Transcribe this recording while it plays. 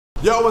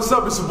Yo, what's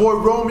up? It's your boy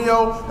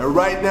Romeo, and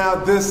right now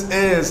this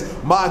is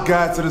my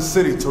guide to the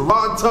city,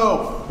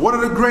 Toronto. One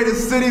of the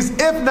greatest cities,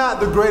 if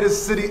not the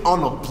greatest city on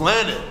the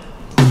planet.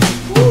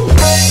 Woo.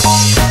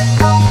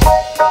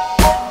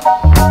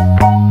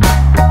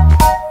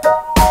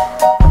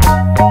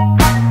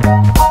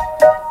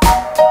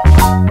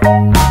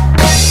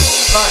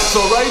 So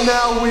right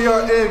now we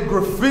are in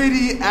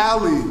Graffiti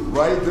Alley,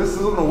 right? This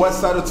is on the west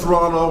side of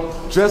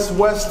Toronto, just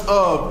west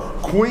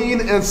of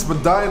Queen and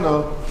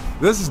Spadina.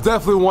 This is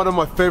definitely one of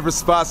my favorite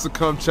spots to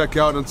come check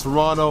out in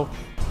Toronto.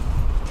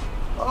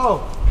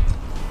 Oh,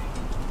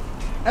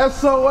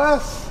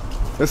 SOS.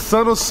 It's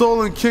Son of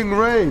Soul and King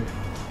Rain.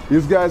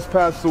 These guys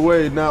passed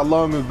away not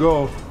long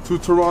ago. Two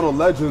Toronto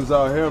legends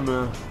out here,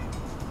 man.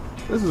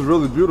 This is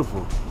really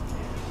beautiful.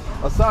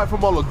 Aside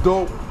from all the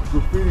dope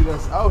graffiti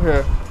that's out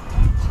here,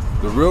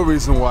 the real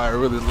reason why I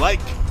really like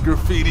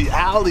Graffiti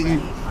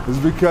Alley is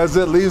because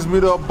it leads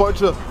me to a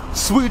bunch of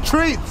sweet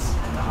treats.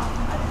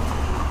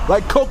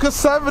 Like Coca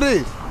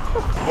 70.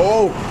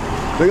 Oh,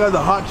 they got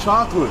the hot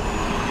chocolate.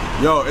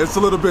 Yo, it's a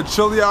little bit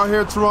chilly out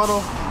here in Toronto,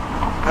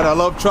 and I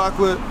love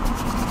chocolate,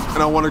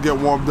 and I want to get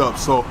warmed up,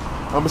 so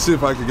I'm gonna see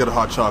if I can get a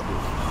hot chocolate.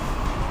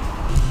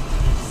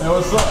 Hey,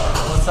 what's up?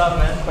 What's up,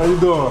 man? How you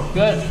doing?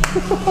 Good.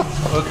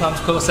 Welcome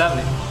to Coca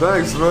 70.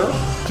 Thanks, man.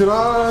 Can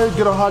I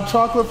get a hot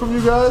chocolate from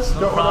you guys?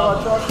 No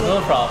problem. Hot chocolate?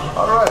 No problem.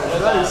 All right,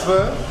 thanks,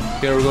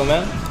 man. Here we go,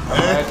 man.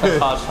 Hey.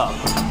 Hot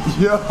chocolate.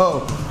 Yo,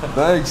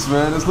 thanks,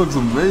 man. This looks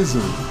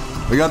amazing.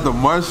 They got the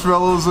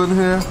marshmallows in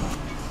here.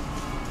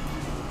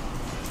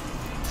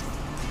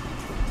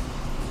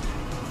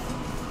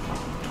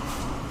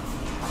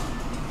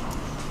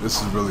 This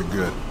is really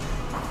good.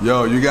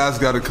 Yo, you guys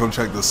gotta come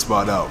check this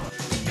spot out.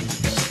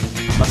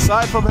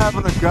 Aside from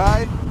having a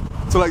guide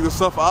to like the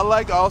stuff I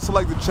also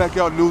like to check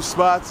out new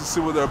spots to see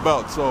what they're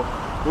about. So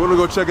we're gonna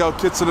go check out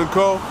Kitson &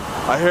 Co.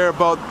 I hear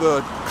about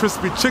the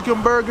crispy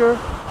chicken burger.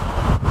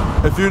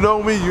 If you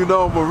know me, you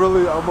know I'm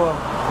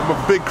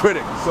a big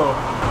critic, so.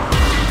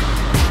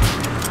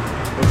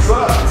 What's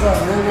up? What's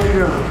up, man? How you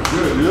doing?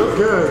 Good, you?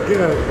 Good,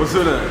 good. What's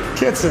your name?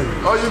 Kitson.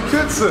 Oh, you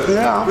Kitson?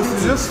 Yeah, This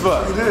is your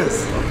spot? It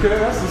is. Okay,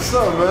 that's what's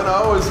up, man.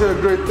 I always hear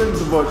great things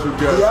about you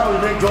guys. Yeah,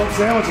 we make dope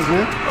sandwiches,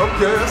 man.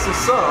 Okay, that's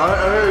what's up. I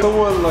heard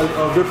someone, like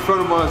a good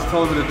friend of mine is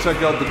telling me to check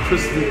out the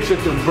crispy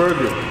chicken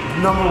burger.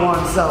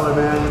 #1 seller,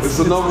 man. It's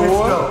the number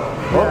one? Dope.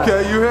 Yeah.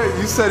 Okay,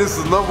 you said it's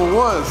the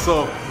 #1,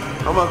 so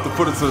I'm gonna have to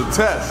put it to the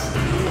test.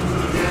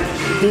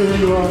 Here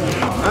you are.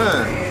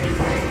 Man.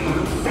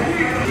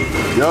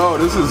 Yo,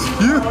 this is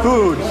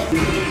huge.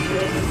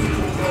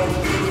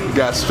 You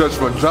gotta stretch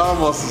my jaw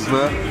muscles,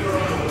 man.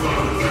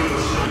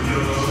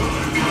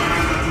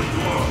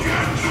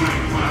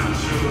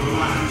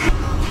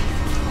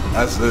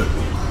 That's it.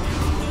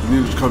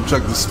 You need to come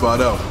check this spot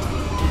out.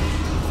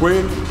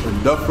 Queen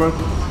and Dufferin,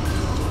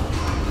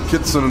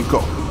 Kitson &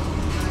 Co.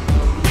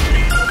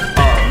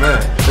 Oh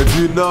man, if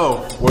you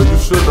know, well you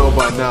should know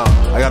by now,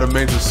 I got a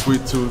major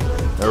sweet tooth.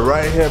 And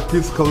right here,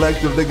 Peace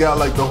Collective, they got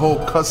like the whole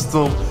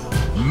custom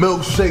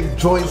milkshake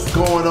joints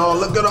going on.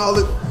 Look at all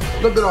this.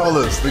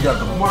 They got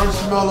the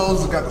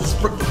marshmallows, they got the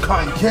sprinkled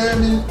cotton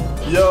candy.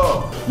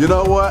 Yo, you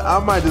know what? I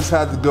might just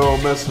have to go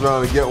mess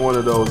around and get one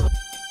of those.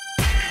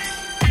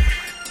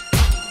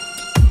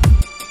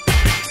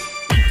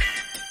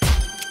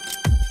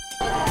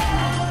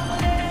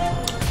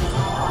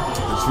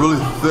 It's really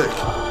thick.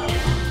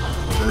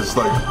 And it's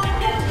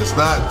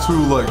not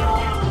too like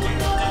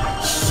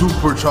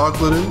super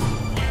chocolatey,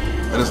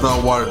 and it's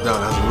not watered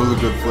down. It has a really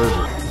good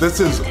flavor. This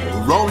is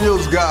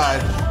Romeo's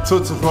guide to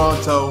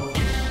Toronto.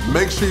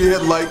 Make sure you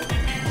hit like,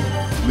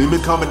 leave me a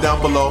comment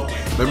down below.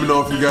 Let me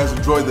know if you guys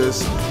enjoyed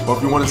this, or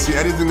if you want to see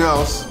anything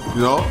else,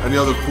 you know, any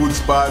other food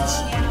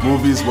spots,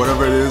 movies,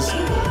 whatever it is.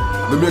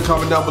 Leave me a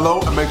comment down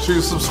below, and make sure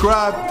you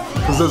subscribe,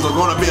 because there's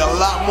going to be a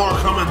lot more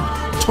coming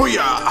to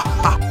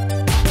ya.